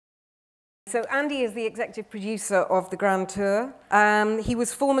So Andy is the executive producer of the Grand Tour. He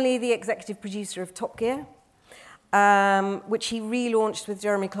was formerly the executive producer of Top Gear, which he relaunched with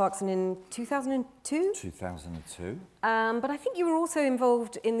Jeremy Clarkson in 2002? 2002. But I think you were also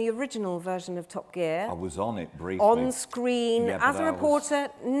involved in the original version of Top Gear. I was on it briefly. On screen, as a reporter,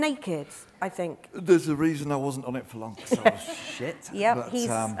 naked, I think. There's a reason I wasn't on it for long, because I was shit. Yep,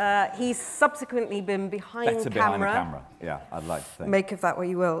 he's subsequently been behind behind the camera. Yeah, I'd like to think. Make of that what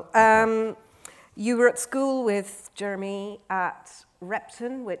you will. You were at school with Jeremy at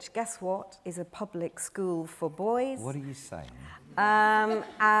Repton, which, guess what, is a public school for boys. What are you saying?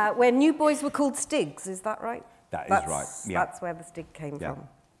 Where new boys were called Stigs, is that right? That's right, yeah. That's where the Stig came from.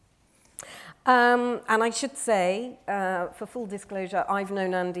 And I should say, for full disclosure, I've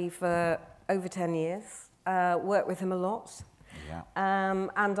known Andy for over 10 years, worked with him a lot. Yeah.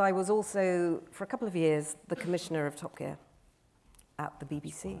 And I was also, for a couple of years, the commissioner of Top Gear at the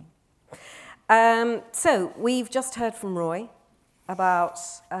BBC. So we've just heard from Roy about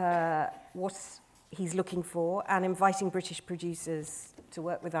what he's looking for and inviting British producers to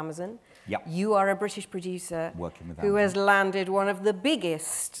work with Amazon. Yep. You are a British producer who has landed one of the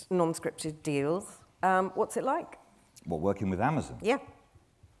biggest non-scripted deals. What's it like? What, working with Amazon? Yeah.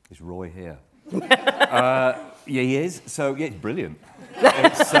 Is Roy here? Yeah, he is. So, yeah, it's brilliant.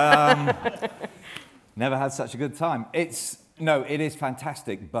 It's never had such a good time. No, it is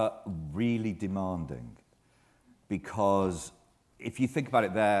fantastic, but really demanding. Because if you think about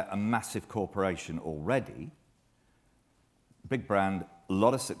it, they're a massive corporation already, big brand, a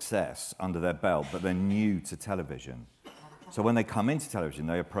lot of success under their belt, but they're new to television. So when they come into television,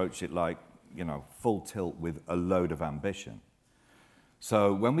 they approach it like, you know, full tilt with a load of ambition.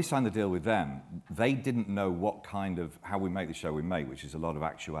 So when we signed the deal with them, they didn't know what kind of, how we make the show we make, which is a lot of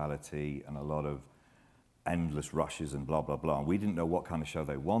actuality and a lot of endless rushes and blah, blah, blah. We didn't know what kind of show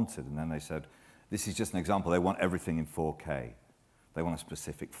they wanted. And then they said, this is just an example. They want everything in 4K. They want a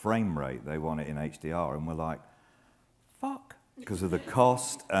specific frame rate. They want it in HDR. And we're like, fuck, because of the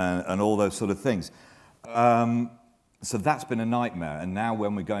cost and all those sort of things. So that's been a nightmare. And now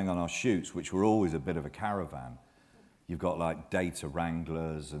when we're going on our shoots, which were always a bit of a caravan, you've got like data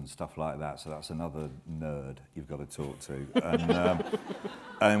wranglers and stuff like that. So that's another nerd you've got to talk to.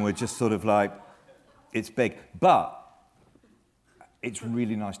 And we're just sort of like, it's big. But it's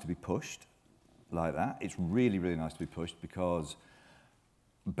really nice to be pushed like that. It's really, really nice to be pushed because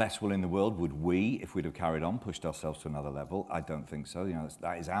best will in the world, would we, if we'd have carried on, pushed ourselves to another level? I don't think so. You know,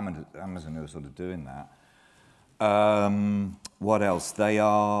 that is Amazon who are sort of doing that. What else? They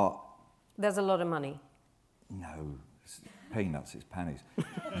are... There's a lot of money. No, it's peanuts, it's pennies.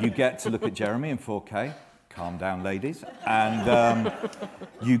 You get to look at Jeremy in 4K. Calm down, ladies. And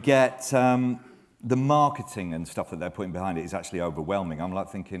you get... the marketing and stuff that they're putting behind it is actually overwhelming. I'm like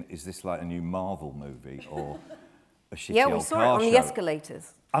thinking, is this like a new Marvel movie or a shitty old car show? Yeah, we saw it on the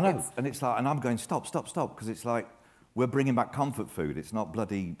escalators. I know, and it's like, and I'm going, stop, stop, stop, because it's like, we're bringing back comfort food. It's not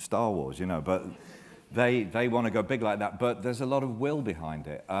bloody Star Wars, you know, but they want to go big like that, but there's a lot of will behind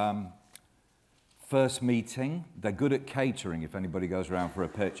it. First meeting, they're good at catering if anybody goes around for a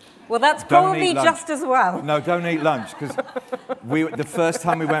pitch. Well, that's probably just as well. No, don't eat lunch, because the first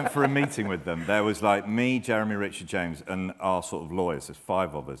time we went for a meeting with them, there was like me, Jeremy, Richard, James, and our sort of lawyers. There's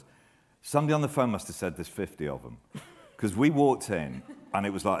 5 of us. Somebody on the phone must have said there's 50 of them, because we walked in, and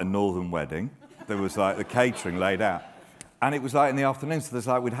it was like a northern wedding. There was like the catering laid out. And it was like in the afternoon, so there's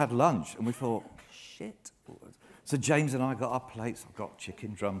like, we'd had lunch, and we thought, shit. So James and I got our plates, I've got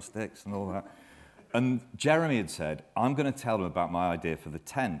chicken drumsticks and all that. And Jeremy had said, I'm going to tell them about my idea for the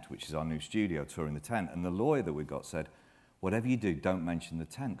tent, which is our new studio, touring the tent. And the lawyer that we got said, whatever you do, don't mention the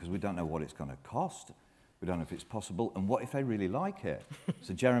tent, because we don't know what it's going to cost. We don't know if it's possible. And what if they really like it?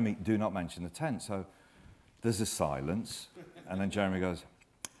 So Jeremy, do not mention the tent. So there's a silence. And then Jeremy goes,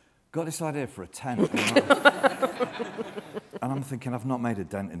 got this idea for a tent. And I'm thinking, I've not made a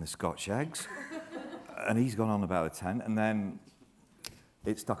dent in the Scotch eggs. And he's gone on about a tent. And then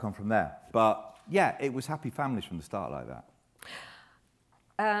it stuck on from there. But yeah, it was happy families from the start like that.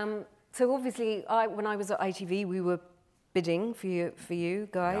 So obviously, when I was at ITV, we were bidding for you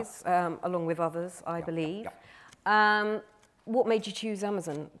guys, along with others, I believe. What made you choose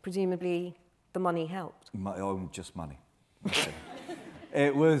Amazon? Presumably, the money helped. Just money.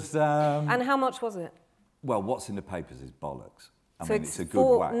 It was... and how much was it? Well, what's in the papers is bollocks. I so mean, it's a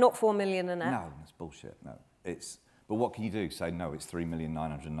good whack. Not 4 million an hour? No, that's bullshit, no. But what can you do? Say, no, it's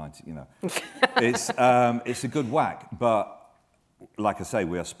 3,990,000, you know. It's a good whack, but like I say,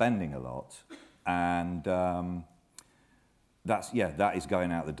 we are spending a lot, and that is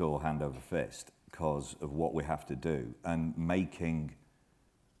going out the door hand over fist because of what we have to do, and making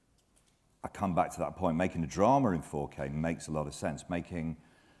I come back to that point, making a drama in 4K makes a lot of sense. Making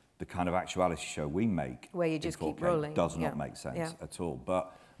the kind of actuality show we make where you just in 4K keep rolling does not make sense at all.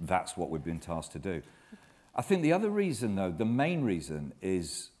 But that's what we've been tasked to do. I think the other reason, though, the main reason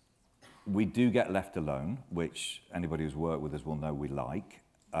is we do get left alone, which anybody who's worked with us will know we like.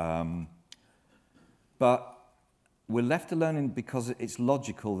 But we're left alone because it's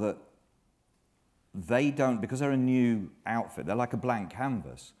logical that they don't, because they're a new outfit, they're like a blank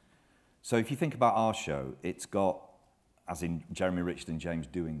canvas. So if you think about our show, it's got, as in Jeremy, Richard and James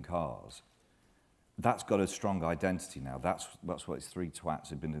doing cars, that's got a strong identity now. That's what it's three twats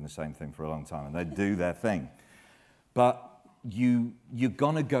who've been doing the same thing for a long time, and they do their thing. But you're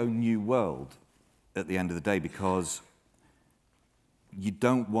gonna go new world at the end of the day because you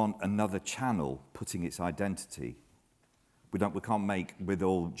don't want another channel putting its identity. We can't make, with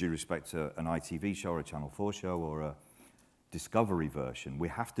all due respect to an ITV show or a Channel 4 show or a Discovery version, we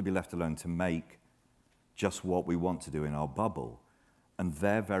have to be left alone to make just what we want to do in our bubble. And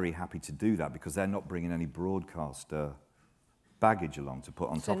they're very happy to do that because they're not bringing any broadcaster baggage along to put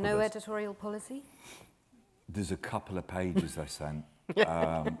on top of us. So no editorial policy? There's a couple of pages they sent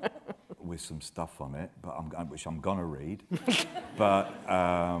with some stuff on it, but which I'm gonna read. But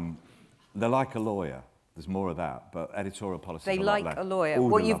they're like a lawyer. There's more of that, but editorial policy. They like a lawyer. Ooh,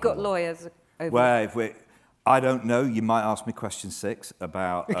 Well, you've got lawyers over. Well, I don't know. You might ask me question 6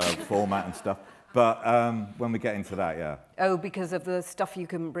 about format and stuff. But when we get into that, yeah. Oh, because of the stuff you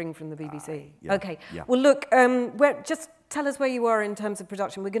can bring from the BBC. Yeah, Okay. yeah. Well, look, just tell us where you are in terms of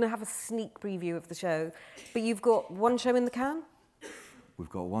production. We're going to have a sneak preview of the show, but you've got one show in the can? We've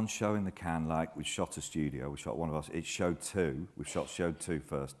got one show in the can, like we shot a studio. We shot one of us. It's show 2. We've shot show 2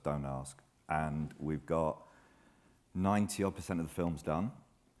 first, don't ask. And we've got 90-odd% of the film's done.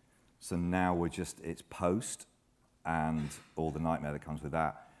 So now it's post and all the nightmare that comes with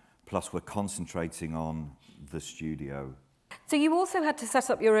that. Plus, we're concentrating on the studio. So you also had to set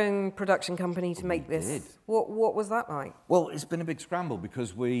up your own production company to make this. Did. What was that like? Well, it's been a big scramble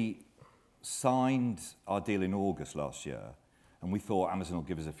because we signed our deal in August last year, and we thought Amazon will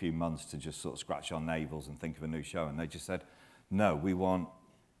give us a few months to just sort of scratch our navels and think of a new show. And they just said, no, we want,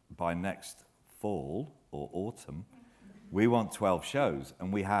 by next fall or autumn, we want 12 shows.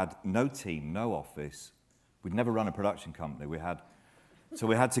 And we had no team, no office. We'd never run a production company. So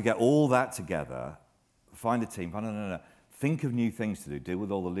we had to get all that together, find a team, think of new things to do, deal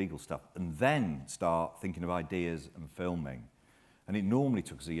with all the legal stuff, and then start thinking of ideas and filming. And it normally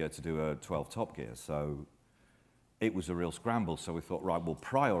took us a year to do a 12 Top Gear, so it was a real scramble. So we thought, right, we'll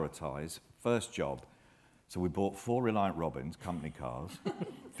prioritise, first job. So we bought 4 Reliant Robins, company cars,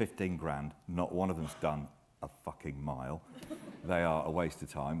 15 grand, not one of them's done a fucking mile. They are a waste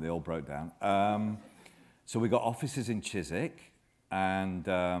of time, they all broke down. So we got offices in Chiswick, and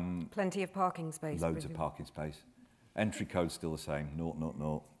plenty of parking space. Loads of parking space. Entry code's still the same,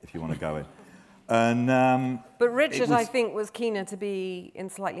 000, if you want to go in. And but Richard, I think, was keener to be in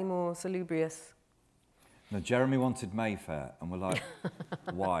slightly more salubrious. No, Jeremy wanted Mayfair, and we're like,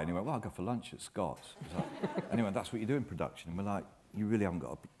 why? And he went, well, I'll go for lunch at Scott's. Anyway, that's what you do in production. And we're like, you really haven't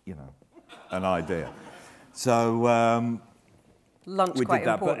got, an idea. So lunch we quite did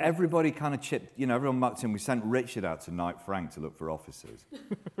that, important. but everybody kind of chipped, everyone mucked in. We sent Richard out to Knight Frank to look for offices.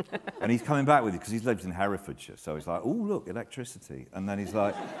 And he's coming back with it because he lives in Herefordshire. So he's like, oh, look, electricity. And then he's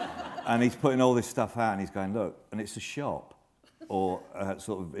like, and he's putting all this stuff out and he's going, look, and it's a shop or a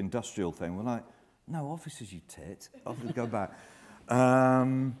sort of industrial thing. We're like, no, offices, you tit. Off we go back.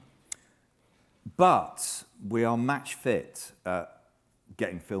 But we are match fit at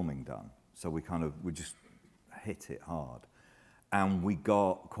getting filming done. So we just hit it hard. And we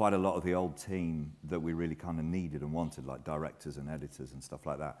got quite a lot of the old team that we really kind of needed and wanted, like directors and editors and stuff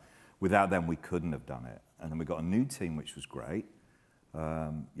like that. Without them, we couldn't have done it. And then we got a new team, which was great,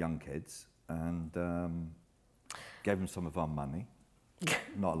 young kids, and gave them some of our money.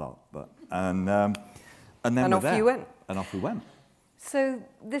 Not a lot, but... And then and off you went. And off we went. So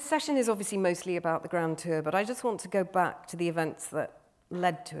this session is obviously mostly about the Grand Tour, but I just want to go back to the events that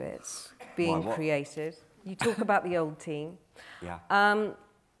led to it being created. You talk about the old team. Yeah.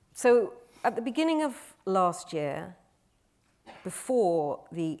 So at the beginning of last year, before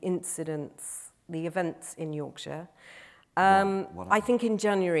the incidents, the events in Yorkshire, I think in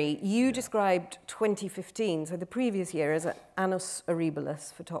January, you described 2015, so the previous year, as an annus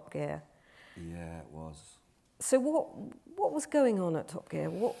horribilis for Top Gear. Yeah, it was. So what was going on at Top Gear?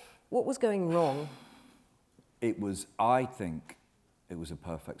 What was going wrong? I think it was a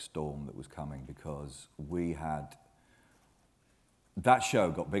perfect storm that was coming because that show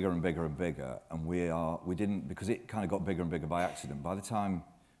got bigger and bigger and bigger, and we didn't, because it kind of got bigger and bigger by accident. By the time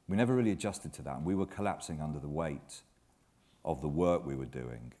we never really adjusted to that. And we were collapsing under the weight of the work we were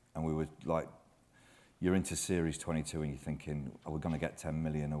doing. And we were like, you're into Series 22 and you're thinking, oh, we're going to get 10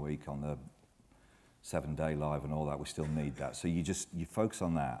 million a week on the 7-day live and all that. We still need that. So you focus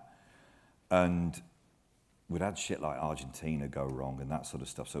on that. And we'd had shit like Argentina go wrong and that sort of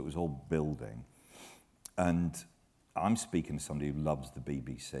stuff. So it was all building. And I'm speaking to somebody who loves the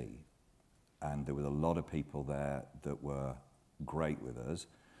BBC. And there were a lot of people there that were great with us.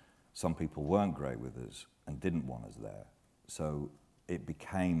 Some people weren't great with us and didn't want us there. So it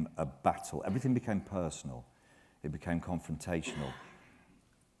became a battle. Everything became personal. It became confrontational.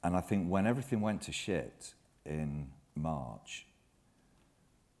 And I think when everything went to shit in March,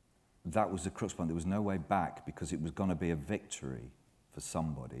 that was the crux point. There was no way back because it was going to be a victory for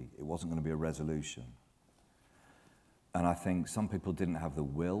somebody. It wasn't going to be a resolution. And I think some people didn't have the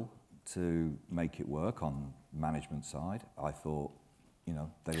will to make it work on management side. I thought, you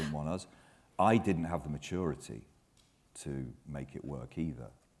know, they didn't want us. I didn't have the maturity to make it work either.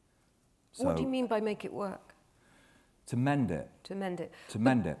 So, what do you mean by make it work? To mend it. To mend it. To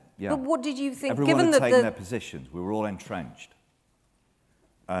mend it, yeah. But what did you think? Everyone given had that taken their positions. We were all entrenched.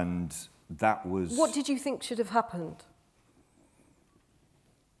 And that was... What did you think should have happened?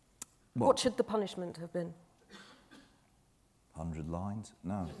 What should the punishment have been? 100 lines?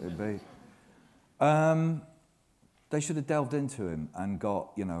 No, it'd be... they should have delved into him and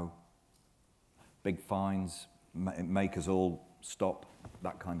got, you know, big fines, make us all stop,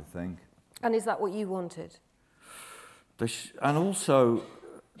 that kind of thing. And is that what you wanted? And also,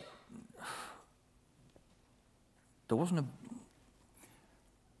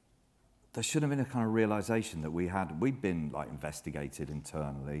 there should have been a kind of realization that we'd been like investigated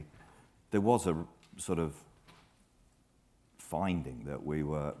internally. There was a sort of finding that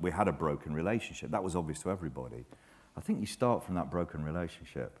we had a broken relationship. That was obvious to everybody. I think you start from that broken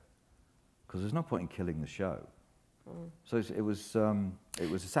relationship because there's no point in killing the show. Mm. So it was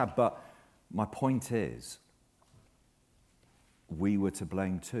sad. But my point is, we were to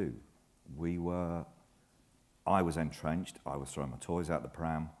blame too. I was entrenched. I was throwing my toys out the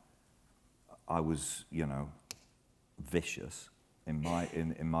pram. I was, you know, vicious in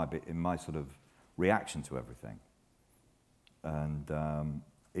my sort of reaction to everything, and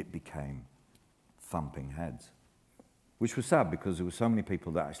it became thumping heads, which was sad because there were so many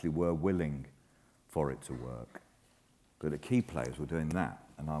people that actually were willing for it to work. But the key players were doing that,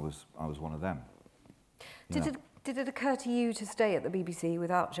 and I was one of them. Did it occur to you to stay at the BBC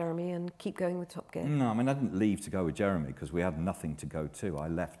without Jeremy and keep going with Top Gear? No, I mean I didn't leave to go with Jeremy because we had nothing to go to. I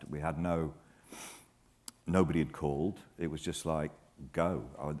left. We had nobody had called. It was just like, go.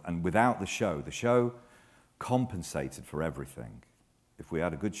 And without the show compensated for everything. If we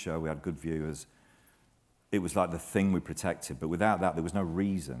had a good show, we had good viewers. It was like the thing we protected. But without that, there was no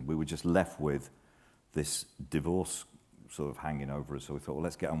reason. We were just left with this divorce sort of hanging over us. So we thought, well,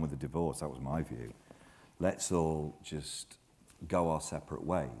 let's get on with the divorce. That was my view. Let's all just go our separate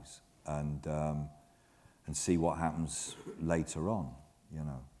ways and see what happens later on, you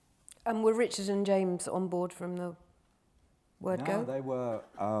know. And were Richard and James on board from the word go? No, they were,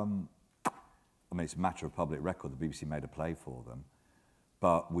 I mean, it's a matter of public record. The BBC made a play for them.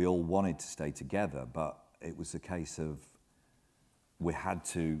 But we all wanted to stay together. But it was a case of we had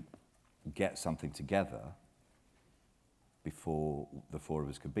to get something together before the four of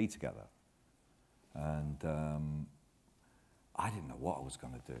us could be together. And I didn't know what I was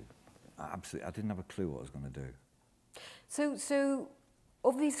going to do. Absolutely, I didn't have a clue what I was going to do. So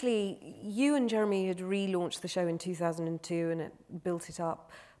obviously, you and Jeremy had relaunched the show in 2002 and it built it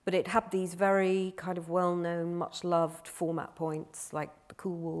up, but it had these very kind of well-known, much-loved format points, like the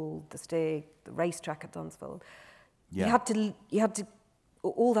Cool Wall, the Stig, the racetrack at Dunsfold. Yeah. You had to,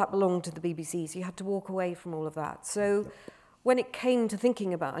 all that belonged to the BBC, so you had to walk away from all of that. So when it came to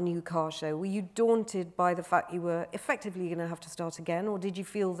thinking about a new car show, were you daunted by the fact you were effectively going to have to start again, or did you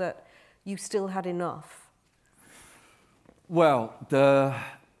feel that you still had enough? Well, the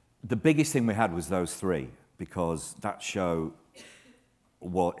biggest thing we had was those three, because that show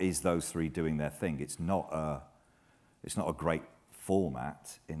is those three doing their thing. It's not a great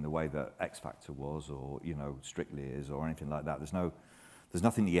format in the way that X Factor was, or you know, Strictly is, or anything like that. There's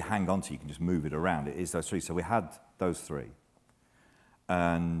nothing that you hang on to. You can just move it around. It is those three. So we had those three,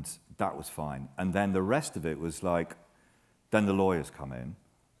 and that was fine. And then the rest of it was like, then the lawyers come in,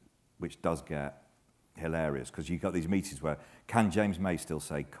 which does get hilarious, because you've got these meetings where, can James May still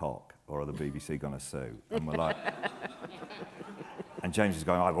say cock, or are the BBC going to sue? And we're like, and James is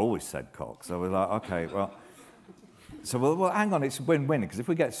going, I've always said cock. So we're like, okay, well, so well hang on, it's win-win, because if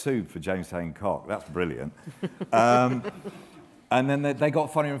we get sued for James saying cock, that's brilliant. And then they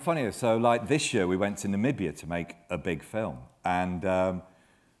got funnier and funnier. So like this year we went to Namibia to make a big film. And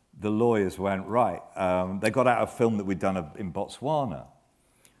the lawyers went, right, they got out a film that we'd done in Botswana.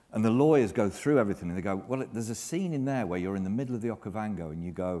 And the lawyers go through everything and they go, well, there's a scene in there where you're in the middle of the Okavango and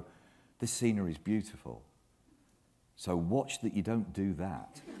you go, this scenery is beautiful. So watch that you don't do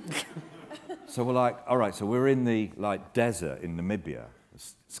that. So we're like, all right, so we're in the desert in Namibia,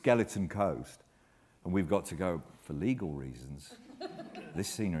 Skeleton Coast, and we've got to go, for legal reasons, this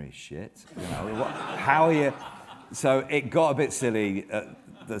scenery is shit. You know, how are you? So it got a bit silly at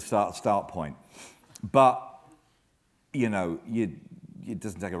the start point. But, you know, it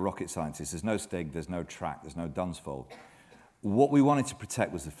doesn't take a rocket scientist. There's no Stig, there's no track, there's no Dunsfold. What we wanted to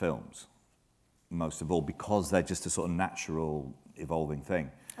protect was the films, most of all, because they're just a sort of natural, evolving thing.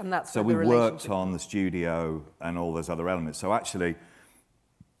 And that's so we worked on the studio and all those other elements. So actually,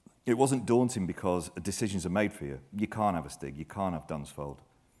 it wasn't daunting because decisions are made for you. You can't have a Stig, you can't have Dunsfold,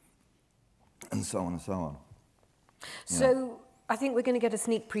 and so on and so on. So I think we're going to get a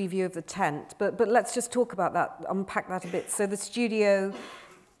sneak preview of the tent, but let's just talk about that, unpack that a bit. So the studio,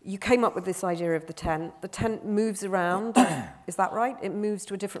 you came up with this idea of the tent. The tent moves around, is that right? It moves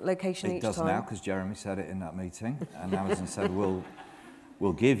to a different location each time? It does now, because Jeremy said it in that meeting, and Amazon said, we'll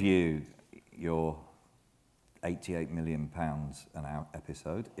give you your £88 million an hour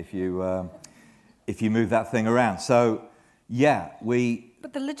episode if you move that thing around. So, yeah,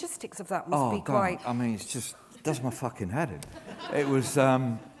 But the logistics of that must be quite... I mean, it just does my fucking head in. It was...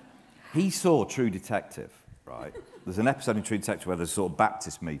 he saw True Detective, right? There's an episode in True Detective where there's a sort of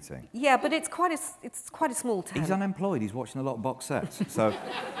Baptist meeting. Yeah, but it's quite a small tent. He's unemployed. He's watching a lot of box sets. So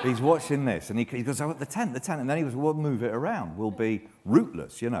he's watching this, and he goes, oh, the tent. And then he goes, we'll move it around. We'll be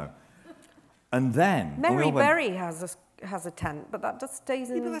rootless, you know. And then... Mary Berry has a tent, but that just stays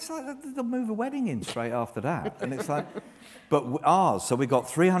in... Yeah, but that's like, they'll move a wedding in straight after that. And it's like... But ours, so we got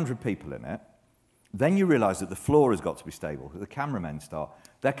 300 people in it. Then you realise that the floor has got to be stable. The cameramen start...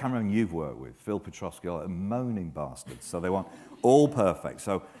 They're cameramen you've worked with, Phil Petrovsky, are moaning bastards. So they want all perfect.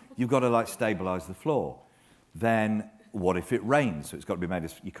 So you've got to, like, stabilise the floor. Then what if it rains? So it's got to be made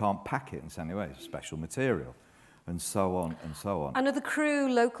of... You can't pack it and send it away. It's special material. And so on and so on. And are the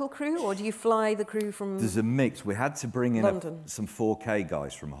crew local crew, or do you fly the crew from There's a mix. We had to bring in London? Some 4K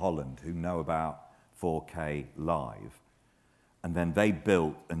guys from Holland who know about 4K live. And then they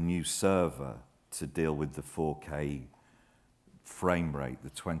built a new server to deal with the 4K frame rate,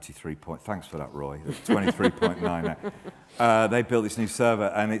 the 23 point... Thanks for that, Roy. The 23.9. They built this new server,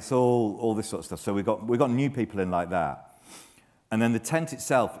 and it's all this sort of stuff. So we got new people in like that. And then the tent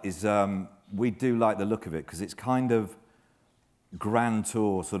itself is... we do like the look of it because it's kind of Grand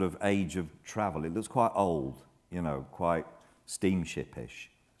Tour sort of age of travel. It looks quite old, you know, quite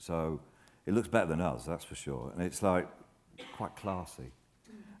steamship-ish. So it looks better than us, that's for sure. And it's like quite classy.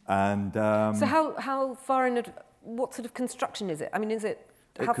 And so how far in what sort of construction is it? I mean, is it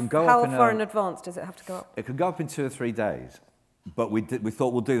how up far in advance does it have to go up? It could go up in 2 or 3 days. But we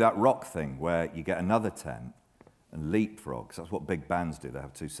thought we'll do that rock thing where you get another tent and leapfrog, because that's what big bands do. They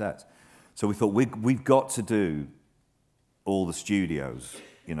have 2 sets. So we thought we've got to do all the studios,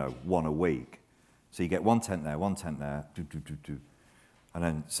 you know, 1 a week. So you get 1 tent there, 1 tent there, and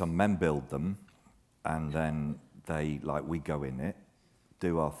then some men build them, and then we go in it,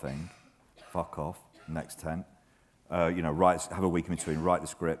 do our thing, fuck off, next tent, you know, have a week in between, write the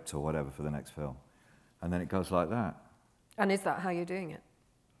script or whatever for the next film, and then it goes like that. And is that how you're doing it?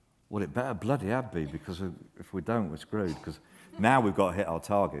 Well, it better bloody have be, because if we don't, we're screwed. Because now we've got to hit our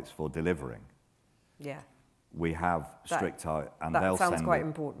targets for delivering. Yeah. We have strict targets, and that sounds quite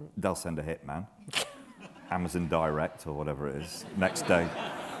important. They'll send a hitman, Amazon Direct or whatever it is, next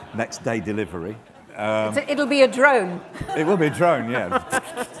day delivery. It'll be a drone. It will be a drone, yeah.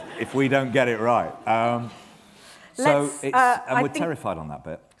 If we don't get it right. And we're terrified on that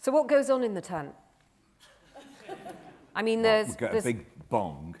bit. So what goes on in the tent? I mean, we've got a big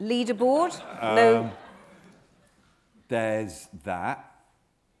bong. Leaderboard? No. There's that,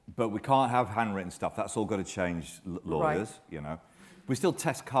 but we can't have handwritten stuff. That's all got to change lawyers, right. You know. We still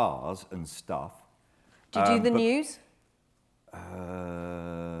test cars and stuff. Do you do the news?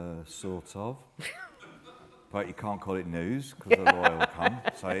 Sort of. But you can't call it news because the lawyer will come,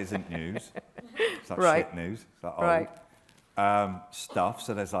 so it isn't news. It's like right. shit news. It's like old. Right. Stuff,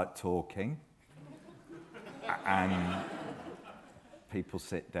 so there's like talking. And people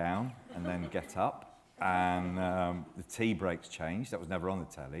sit down and then get up. And the tea breaks change. That was never on the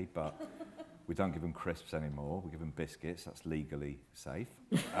telly, but we don't give them crisps anymore. We give them biscuits. That's legally safe.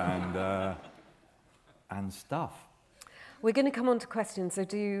 And stuff. We're going to come on to questions, so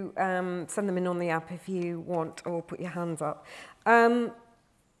do send them in on the app if you want, or put your hands up.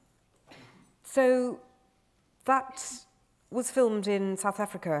 So that was filmed in South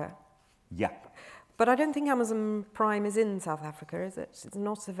Africa. Yeah. But I don't think Amazon Prime is in South Africa, is it? It's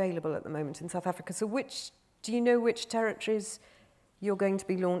not available at the moment in South Africa. So do you know which territories you're going to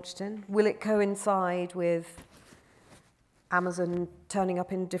be launched in? Will it coincide with Amazon turning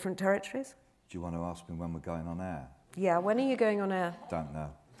up in different territories? Do you want to ask me when we're going on air? Yeah, when are you going on air? Don't know.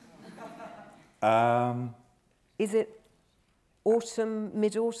 Is it autumn,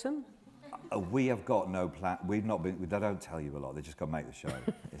 mid-autumn? We have got no plan. We've not been. They don't tell you a lot. They just got to make the show.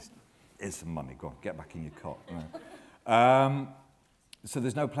 It's some money. Go on, get back in your cot. So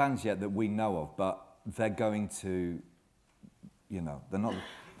there's no plans yet that we know of, but they're going to, you know, they're not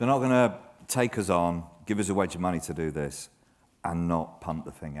going to take us on, give us a wedge of money to do this, and not punt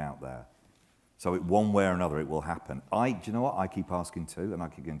the thing out there. So one way or another, it will happen. Do you know what? I keep asking too, and I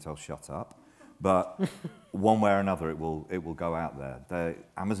keep getting told, shut up. But one way or another, it will go out there.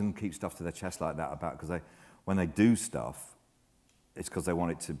 Amazon keeps stuff to their chest like that because when they do stuff, it's because they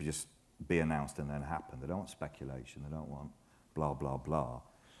want it to just be announced and then happen. They don't want speculation. They don't want blah, blah, blah.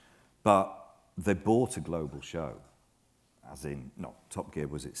 But they bought a global show, as in, not Top Gear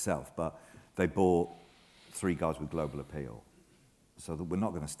was itself, but they bought 3 guys with global appeal. So that we're not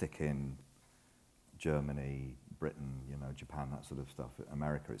going to stick in Germany, Britain, you know, Japan, that sort of stuff.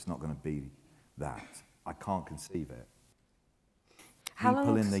 America, it's not going to be that. I can't conceive it.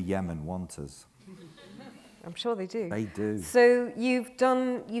 People in the Yemen want us. I'm sure they do. They do. So you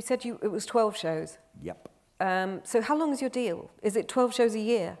said it was 12 shows? Yep. So how long is your deal? Is it 12 shows a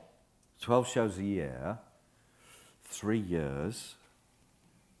year? 12 shows a year, 3 years.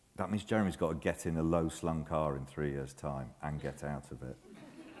 That means Jeremy's got to get in a low-slung car in 3 years' time and get out of it.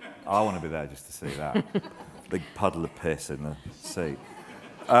 I want to be there just to see that. Big puddle of piss in the seat.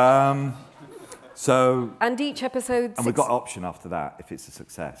 And each episode... And we've got option after that, if it's a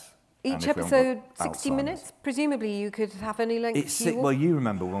success. Each episode, 60 minutes? Presumably you could have any length you want. Well, you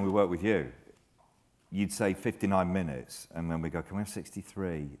remember when we worked with you, you'd say 59 minutes, and then we go, can we have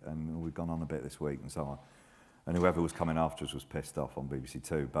 63? And we've gone on a bit this week, and so on. And whoever was coming after us was pissed off on BBC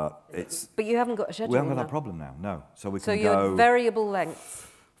Two, but it's... But you haven't got a schedule. We haven't got that problem now, no. So we can go... So you're variable lengths.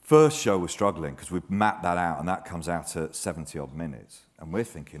 First show we're struggling, because we've mapped that out, and that comes out at 70-odd minutes. And we're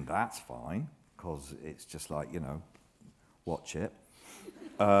thinking, that's fine, because it's just like, you know, watch it.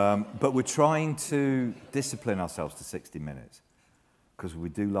 But we're trying to discipline ourselves to 60 minutes, because we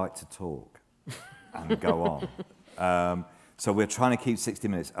do like to talk and go on. So we're trying to keep 60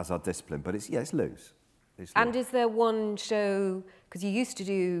 minutes as our discipline, but it's loose. And is there one show, because you used to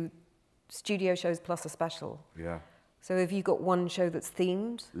do studio shows plus a special. Yeah. So have you got one show that's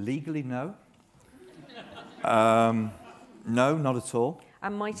themed? Legally, no. No, not at all.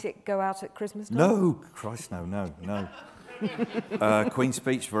 And might it go out at Christmas time? No, Christ, no. Queen's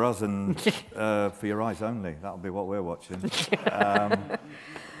Speech for us and For Your Eyes Only. That'll be what we're watching.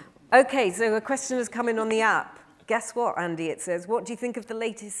 Okay, so a question has come in on the app. Guess what, Andy? It says, what do you think of the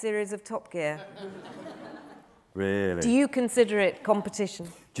latest series of Top Gear? Really? Do you consider it competition?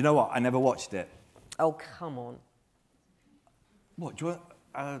 Do you know what? I never watched it. Oh, come on. What, do you want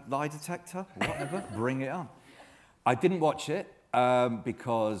a lie detector? Whatever, bring it on. I didn't watch it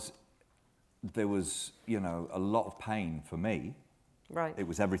because there was, you know, a lot of pain for me. Right. It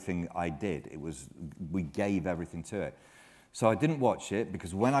was everything I did. We gave everything to it. So I didn't watch it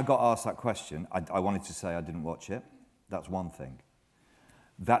because when I got asked that question, I wanted to say I didn't watch it. That's one thing.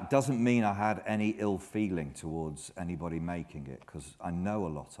 That doesn't mean I had any ill feeling towards anybody making it, because I know a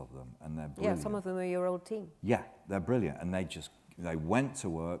lot of them and they're brilliant. Yeah, some of them are your old team. Yeah, they're brilliant, and they went to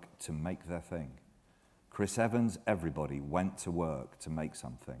work to make their thing. Chris Evans, everybody went to work to make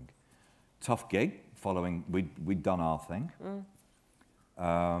something. Tough gig, we'd done our thing.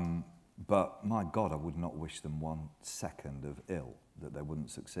 But my God, I would not wish them 1 second of ill that they wouldn't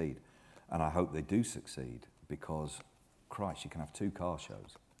succeed. And I hope they do succeed, because, Christ, you can have 2 car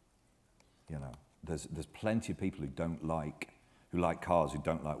shows. You know, there's plenty of people who like cars who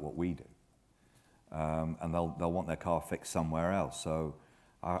don't like what we do. And they'll want their car fixed somewhere else. So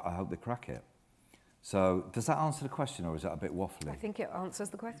I hope they crack it. So does that answer the question, or is that a bit waffly? I think it answers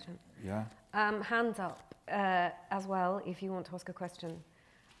the question. Yeah. Hands up as well if you want to ask a question.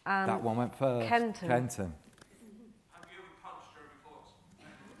 That one went first. Kenton. Have you ever punched Jeremy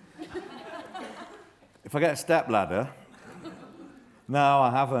Clarkson? If I get a stepladder, no, I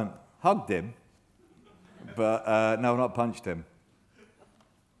haven't. Hugged him, but no, not punched him.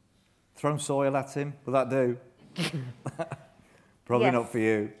 Thrown soil at him, will that do? Probably Yes. not for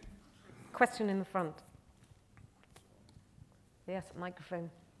you. Question in the front. Yes, microphone.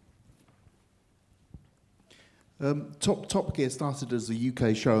 Top Gear started as a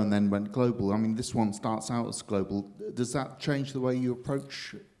UK show and then went global. I mean, this one starts out as global. Does that change the way you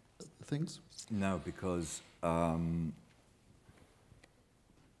approach things? No, because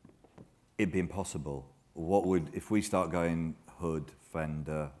it'd be impossible. What would, if we start going Hood,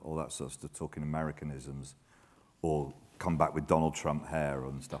 Fender, all that sort of stuff, talking Americanisms, or come back with Donald Trump hair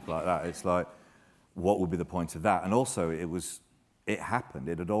and stuff like that, it's like, what would be the point of that? And also, it happened.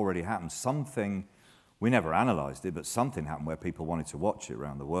 It had already happened. Something, we never analysed it, but something happened where people wanted to watch it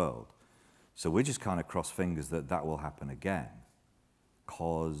around the world. So we just kind of cross fingers that that will happen again.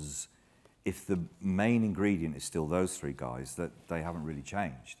 Because if the main ingredient is still those three guys, that they haven't really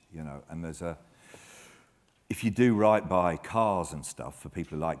changed, you know. And there's a, if you do right by cars and stuff, for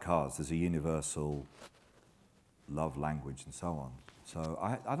people who like cars, there's a universal love language and so on. So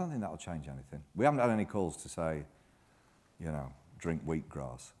I don't think that'll change anything. We haven't had any calls to say, you know, drink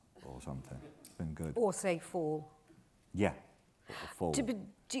wheatgrass or something. It's been good. Or say fall. Yeah, fall.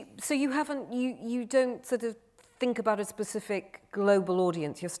 So you don't sort of think about a specific global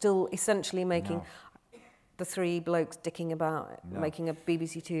audience. You're still essentially making the three blokes dicking about, making a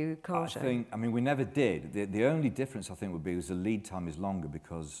BBC Two car show. I mean, we never did. The only difference, I think, would be was the lead time is longer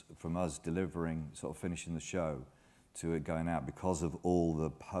because from us delivering, sort of finishing the show, to it going out because of all the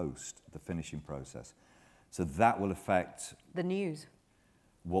the finishing process. So that will affect the news,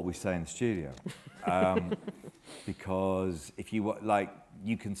 what we say in the studio. Because if you, like,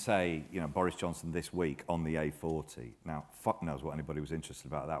 you can say, you know, Boris Johnson this week on the A40. Now, fuck knows what anybody was interested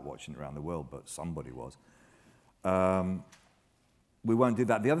about that watching it around the world, but somebody was. We won't do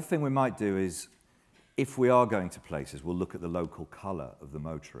that. The other thing we might do is, if we are going to places, we'll look at the local colour of the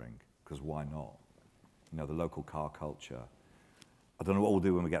motoring, because why not? You know, the local car culture. I don't know what we'll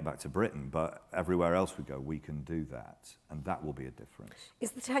do when we get back to Britain, but everywhere else we go, we can do that, and that will be a difference.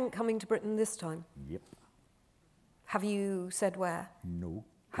 Is the tank coming to Britain this time? Yep. Have you said where? No.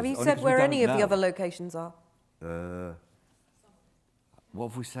 Have you said where any of the other locations are? What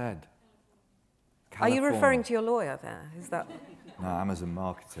have we said? Are you referring to your lawyer there? Is that? No, Amazon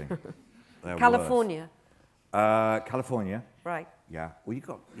marketing. California. California. Right. Yeah. Well, you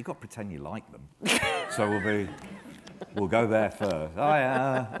got to pretend you like them. So we'll go there first. Oh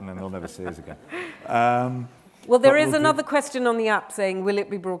yeah, and then they'll never see us again. Well, there is another question on the app saying, will it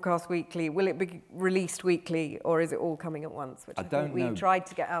be broadcast weekly? Will it be released weekly, or is it all coming at once? Which I think we tried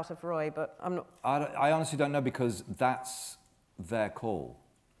to get out of Roy, but I'm not. I honestly don't know, because that's their call.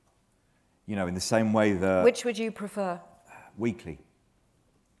 You know, in the same way that. Which would you prefer? Weekly.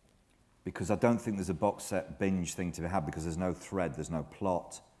 Because I don't think there's a box set binge thing to be had, because there's no thread, there's no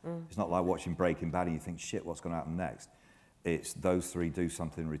plot. It's not like watching Breaking Bad and you think, shit, what's going to happen next? It's those three do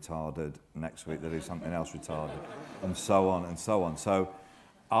something retarded, next week they do something else retarded, and so on and so on. So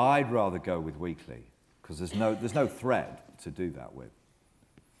I'd rather go with weekly, because there's no thread to do that with.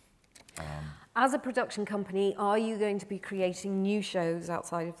 As a production company, are you going to be creating new shows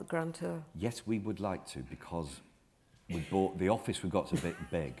outside of the Grand Tour? Yes, we would like to, because we bought the office we've got's a bit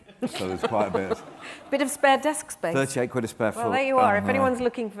big, so there's quite a bit of... Bit of spare desk space. 38 quid a spare foot. Well, there you are. If anyone's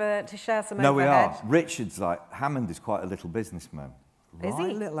looking to share some overhead. No, we are. Richard's like, Hammond is quite a little businessman. Is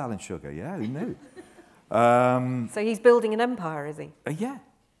he? Little Alan Sugar, yeah, who knew? So he's building an empire, is he? Yeah.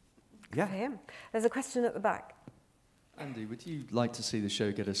 Yeah. For him. There's a question at the back. Andy, would you like to see the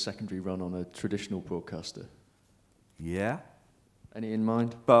show get a secondary run on a traditional broadcaster? Yeah. Any in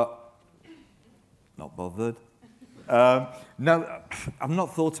mind? But not bothered. No, I've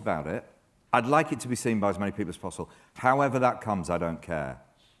not thought about it. I'd like it to be seen by as many people as possible. However that comes, I don't care.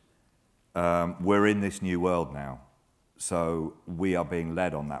 We're in this new world now, so we are being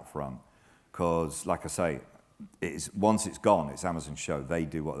led on that front. Because, like I say, once it's gone, it's Amazon's show. They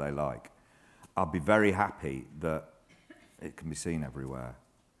do what they like. I'll be very happy that it can be seen everywhere.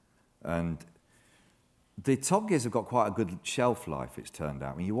 And the Top Gears have got quite a good shelf life, it's turned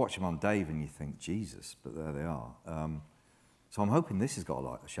out. I mean, you watch them on Dave and you think, Jesus, but there they are. So I'm hoping this has got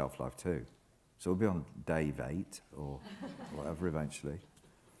a shelf life too. So we'll be on Dave 8 or whatever eventually.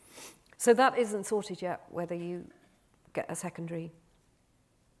 So that isn't sorted yet, whether you get a secondary?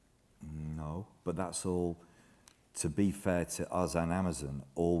 No, but that's all, to be fair to us and Amazon,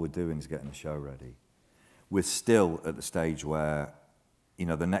 all we're doing is getting the show ready. We're still at the stage where, you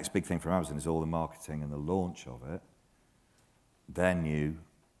know, the next big thing from Amazon is all the marketing and the launch of it. They're new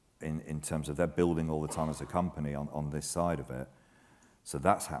in terms of they're building all the time as a company on this side of it. So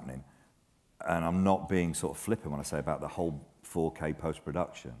that's happening. And I'm not being sort of flippant when I say about the whole 4K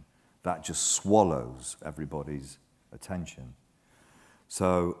post-production. That just swallows everybody's attention.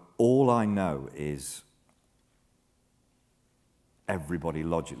 So all I know is everybody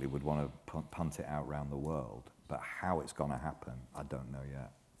logically would want to punt it out around the world. But how it's going to happen, I don't know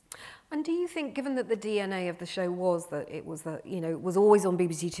yet. And do you think, given that the DNA of the show was that it was it was always on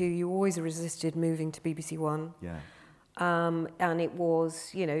BBC Two, you always resisted moving to BBC One. Yeah. And it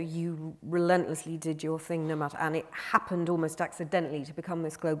was, you relentlessly did your thing no matter, and it happened almost accidentally to become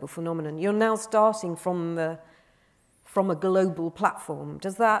this global phenomenon. You're now starting from a global platform.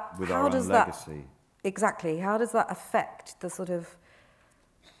 Does that, with how our does own that, legacy. exactly, how does that affect the sort of,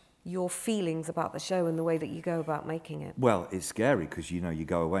 your feelings about the show and the way that you go about making it? Well, it's scary because, you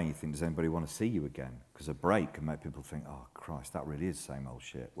go away and you think, does anybody want to see you again? Because a break can make people think, oh, Christ, that really is the same old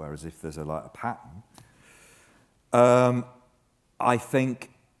shit. Whereas if there's a pattern, I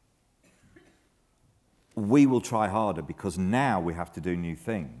think we will try harder because now we have to do new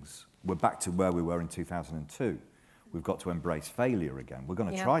things. We're back to where we were in 2002. We've got to embrace failure again. We're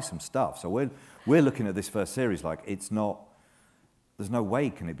going to try some stuff. So we're looking at this first series like it's not, there's no way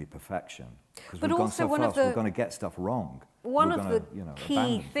can it be perfection. Because we've gone so fast, we're going to get stuff wrong. One of the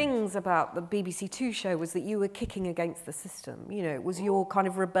key things about the BBC Two show was that you were kicking against the system. It was your kind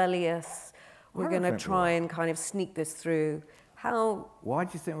of rebellious, we're going to try and kind of sneak this through. Why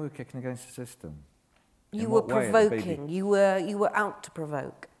do you think we were kicking against the system? You were provoking. You were out to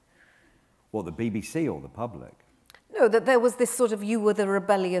provoke. What, the BBC or the public? No, that there was this sort of, you were the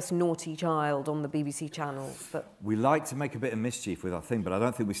rebellious, naughty child on the BBC channels. But we like to make a bit of mischief with our thing, but I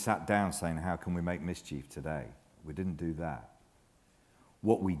don't think we sat down saying, how can we make mischief today? We didn't do that.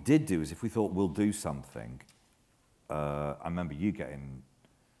 What we did do is if we thought we'll do something, I remember you getting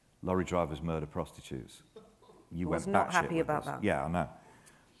lorry drivers murder prostitutes. You went batshit. I was not happy about that. Yeah, I know.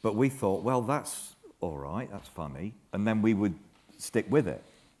 But we thought, well, that's all right, that's funny. And then we would stick with it.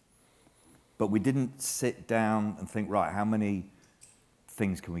 But we didn't sit down and think, right, how many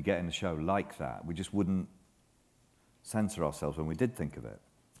things can we get in the show like that? We just wouldn't censor ourselves when we did think of it.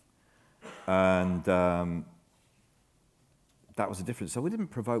 And that was the difference. So we didn't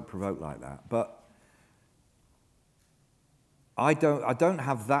provoke like that. But I don't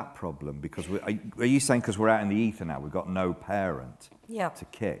have that problem because are you saying because we're out in the ether now, we've got no parent to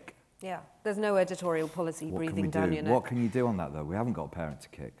kick? Yeah, there's no editorial policy breathing down your neck. What can you do on that, though? We haven't got a parent to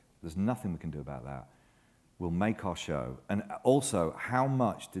kick. There's nothing we can do about that. We'll make our show. And also, how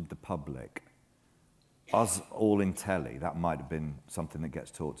much did the public, us all in telly, that might have been something that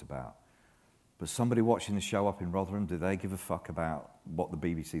gets talked about, but somebody watching the show up in Rotherham, do they give a fuck about what the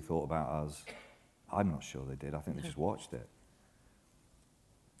BBC thought about us? I'm not sure they did. I think they just watched it.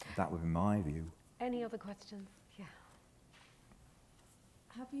 That would be my view. Any other questions? Yeah.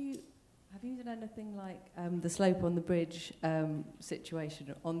 Have you done anything like the slope on the bridge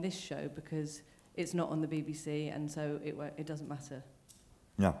situation on this show because it's not on the BBC and so it doesn't matter?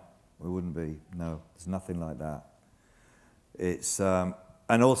 No, it wouldn't be. No, there's nothing like that. It's and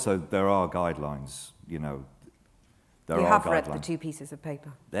also there are guidelines. There are guidelines. You have read the 2 pieces of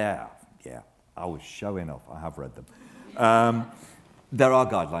paper. Yeah. I was showing off. I have read them. There are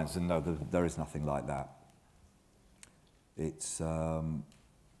guidelines, and no, there is nothing like that. It's.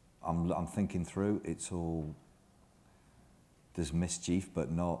 I'm thinking through. It's all. There's mischief,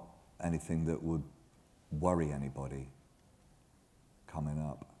 but not anything that would worry anybody coming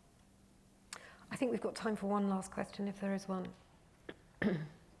up. I think we've got time for one last question, if there is one. What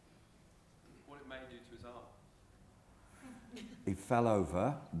it may do to his arm? He fell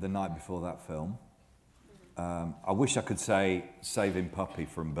over the night before that film. I wish I could say saving puppy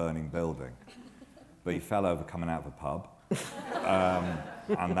from burning building, but he fell over coming out of a pub.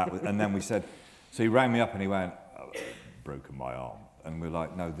 And then we said, so he rang me up and he went, oh, broken my arm. And we're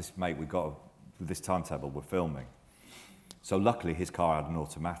like, no, mate, we've got, with this timetable, we're filming. So luckily his car had an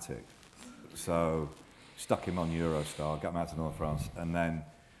automatic. So stuck him on Eurostar, got him out to North France, and then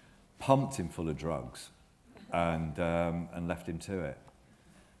pumped him full of drugs and left him to it.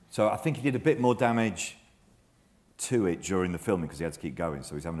 So I think he did a bit more damage to it during the filming because he had to keep going.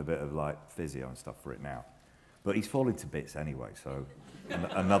 So he's having a bit of like physio and stuff for it now. But he's falling to bits anyway, so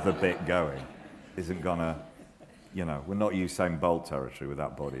another bit going isn't gonna, we're not Usain Bolt territory with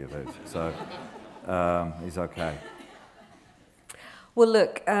that body of his. So he's okay. Well,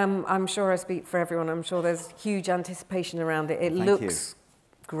 look, I'm sure I speak for everyone. I'm sure there's huge anticipation around it. It looks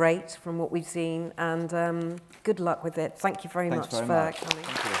great from what we've seen, and good luck with it. Thank you very much for coming.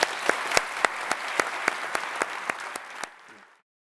 Thank you.